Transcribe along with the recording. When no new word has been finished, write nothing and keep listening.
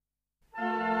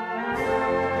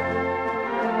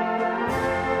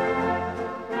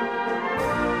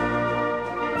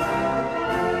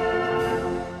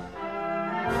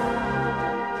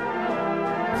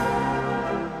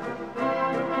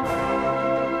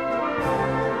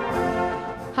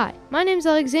Hi, my name's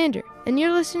Alexander, and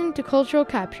you're listening to Cultural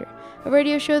Capture, a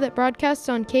radio show that broadcasts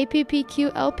on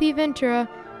KPPQ LP Ventura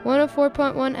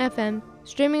 104.1 FM,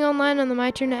 streaming online on the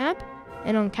MyTurner app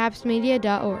and on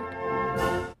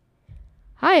capsmedia.org.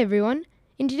 Hi everyone.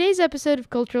 In today's episode of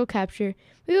Cultural Capture,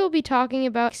 we will be talking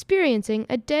about experiencing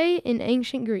a day in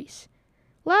ancient Greece.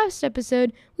 Last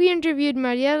episode, we interviewed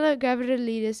Mariella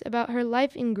Gavrilidis about her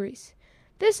life in Greece.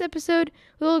 This episode,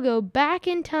 we will go back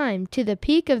in time to the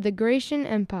peak of the Grecian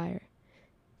Empire.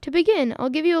 To begin,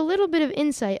 I'll give you a little bit of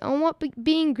insight on what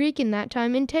being Greek in that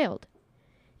time entailed.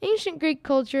 Ancient Greek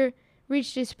culture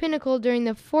reached its pinnacle during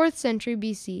the 4th century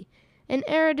BC, an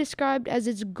era described as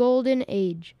its golden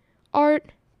age.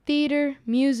 Art, theater,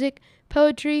 music,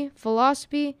 poetry,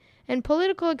 philosophy, and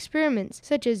political experiments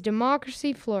such as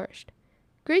democracy flourished.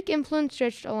 Greek influence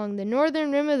stretched along the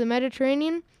northern rim of the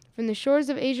Mediterranean, from the shores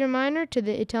of Asia Minor to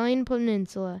the Italian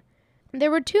peninsula.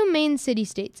 There were two main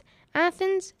city-states,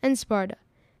 Athens and Sparta.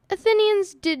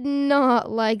 Athenians did not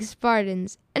like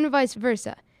Spartans, and vice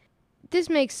versa. This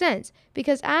makes sense,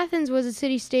 because Athens was a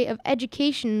city-state of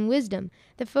education and wisdom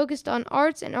that focused on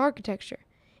arts and architecture.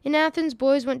 In Athens,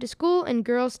 boys went to school and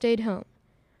girls stayed home.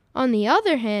 On the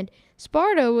other hand,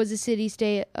 Sparta was a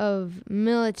city-state of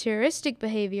militaristic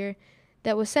behavior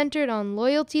that was centered on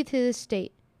loyalty to the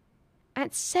state.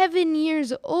 At 7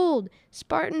 years old,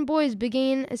 Spartan boys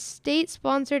began a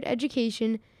state-sponsored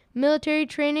education, military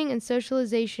training, and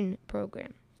socialization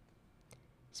program.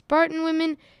 Spartan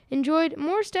women enjoyed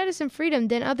more status and freedom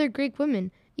than other Greek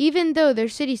women, even though their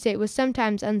city-state was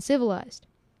sometimes uncivilized.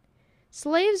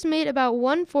 Slaves made about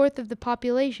 1/4 of the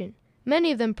population,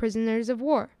 many of them prisoners of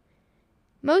war.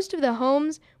 Most of the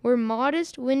homes were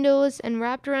modest, windowless, and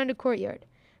wrapped around a courtyard.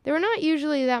 There were not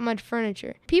usually that much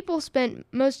furniture. People spent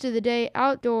most of the day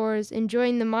outdoors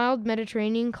enjoying the mild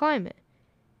Mediterranean climate.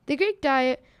 The Greek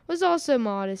diet was also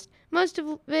modest.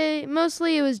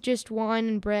 Mostly it was just wine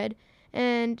and bread,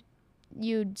 and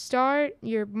you'd start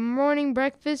your morning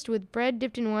breakfast with bread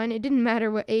dipped in wine. It didn't matter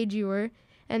what age you were,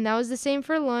 and that was the same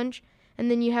for lunch,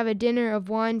 and then you have a dinner of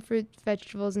wine, fruit,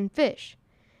 vegetables, and fish.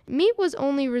 Meat was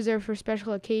only reserved for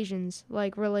special occasions,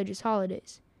 like religious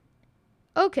holidays.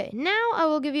 Okay, now I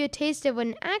will give you a taste of what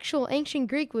an actual ancient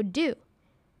Greek would do.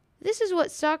 This is what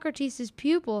Socrates'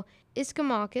 pupil,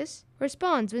 Ischomachus,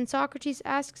 responds when Socrates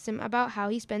asks him about how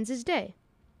he spends his day.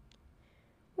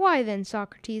 "Why then,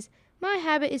 Socrates, my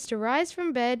habit is to rise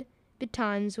from bed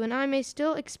betimes when I may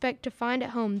still expect to find at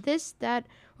home this, that,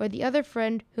 or the other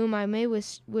friend whom I may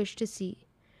wish to see.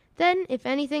 Then, if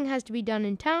anything has to be done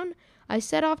in town, I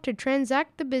set off to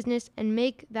transact the business and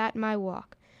make that my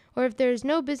walk. Or if there is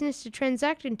no business to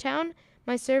transact in town,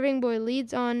 my serving boy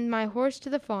leads on my horse to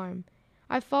the farm.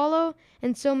 I follow,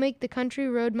 and so make the country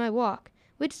road my walk,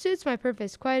 which suits my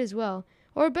purpose quite as well,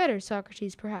 or better,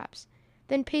 Socrates, perhaps,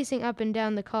 than pacing up and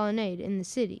down the colonnade in the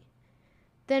city.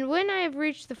 Then when I have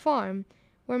reached the farm,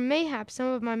 where mayhap some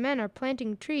of my men are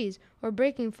planting trees, or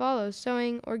breaking fallows,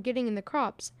 sowing, or getting in the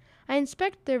crops, I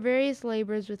inspect their various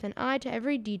labors with an eye to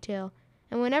every detail,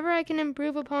 and whenever I can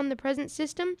improve upon the present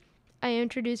system, I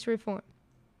introduce reform.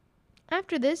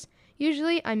 After this,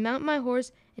 usually I mount my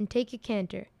horse and take a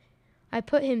canter. I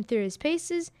put him through his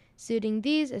paces, suiting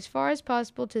these as far as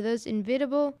possible to those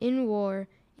inevitable in war.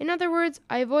 In other words,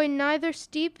 I avoid neither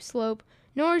steep slope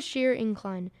nor sheer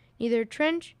incline, neither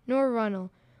trench nor runnel,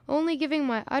 only giving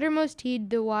my uttermost heed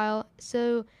the while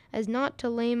so as not to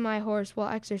lame my horse while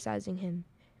exercising him.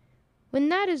 When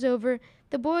that is over,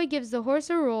 the boy gives the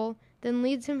horse a roll, then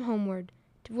leads him homeward,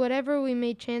 to whatever we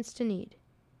may chance to need.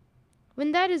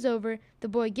 When that is over, the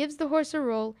boy gives the horse a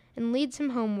roll and leads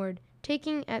him homeward,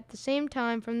 taking at the same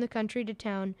time from the country to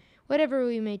town whatever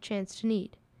we may chance to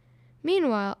need.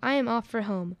 Meanwhile, I am off for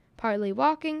home, partly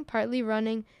walking, partly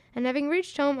running, and having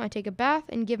reached home, I take a bath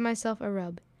and give myself a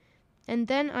rub. And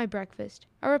then I breakfast,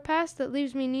 a repast that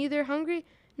leaves me neither hungry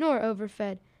nor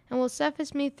overfed, and will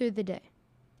suffice me through the day."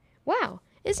 Wow,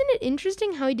 isn't it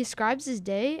interesting how he describes his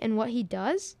day and what he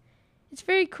does? It's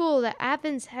very cool that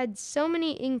Athens had so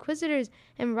many inquisitors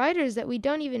and writers that we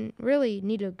don't even really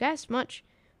need to guess much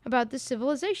about this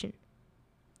civilization.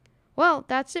 Well,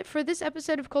 that's it for this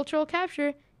episode of Cultural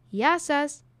Capture.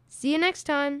 Yassas! See you next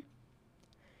time!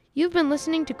 You've been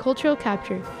listening to Cultural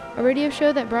Capture, a radio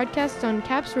show that broadcasts on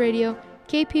Caps Radio,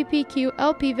 KPPQ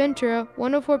LP Ventura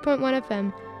 104.1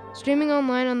 FM, streaming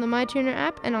online on the MyTurner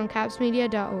app and on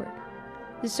capsmedia.org.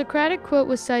 The Socratic quote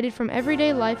was cited from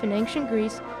Everyday Life in Ancient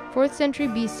Greece, 4th century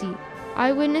BC.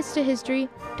 Eyewitness to History,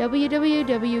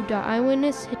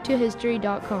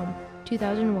 www.eyewitnesstohistory.com,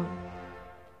 2001.